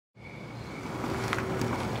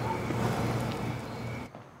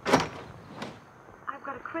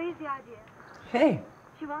crazy idea. Hey.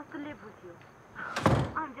 She wants to live with you.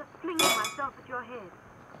 I'm just flinging myself at your head.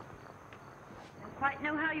 I don't quite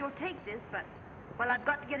know how you'll take this, but, well, I've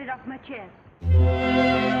got to get it off my chest.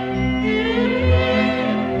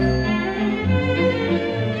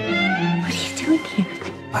 What are you doing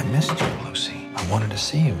here? I missed you, Lucy. I wanted to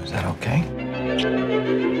see you. Is that okay?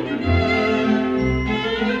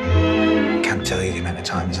 I can't tell you the amount of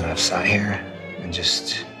times that I've sat here and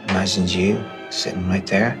just imagined you sitting right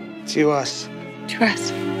there. To us. To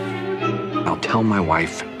us. I'll tell my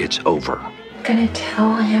wife it's over. I'm gonna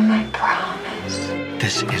tell him, I promise.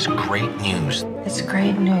 This is great news. It's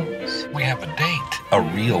great news. We have a date, a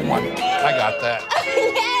real one. I got that.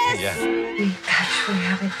 Yes! Yeah. We actually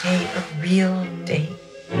have a date, a real date.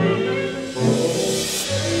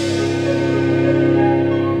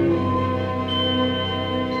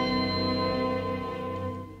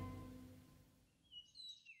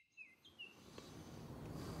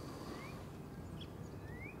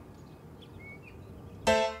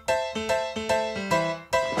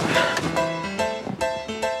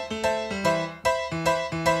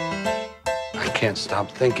 I can't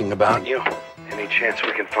stop thinking about you. Any chance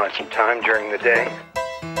we can find some time during the day?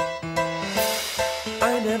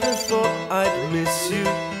 I never thought I'd miss you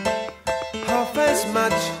half as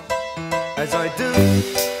much as I do.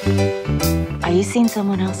 Are you seeing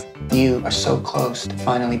someone else? You are so close to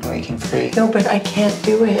finally breaking free. No, but I can't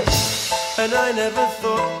do it. And I never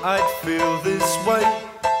thought I'd feel this way,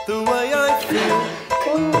 the way I feel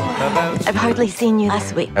about I've hardly seen you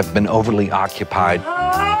last week. I've been overly occupied.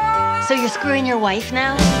 So you're screwing your wife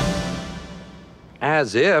now?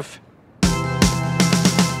 As if.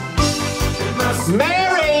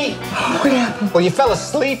 Mary! What happened? Well, you fell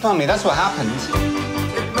asleep on me. That's what happened.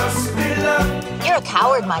 it must be love. You're a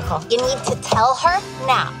coward, Michael. You need to tell her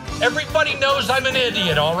now. Everybody knows I'm an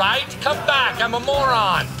idiot, all right? Come back, I'm a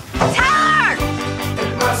moron. Tell her!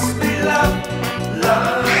 It must be love,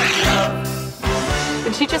 love, love.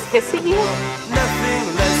 Did she just hiss at you?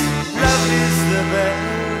 Nothing less. Love is the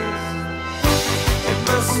best. It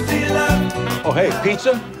must be love. Oh, hey,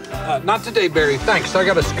 pizza? Not today, Barry. Thanks. I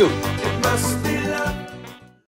got a scoop. It must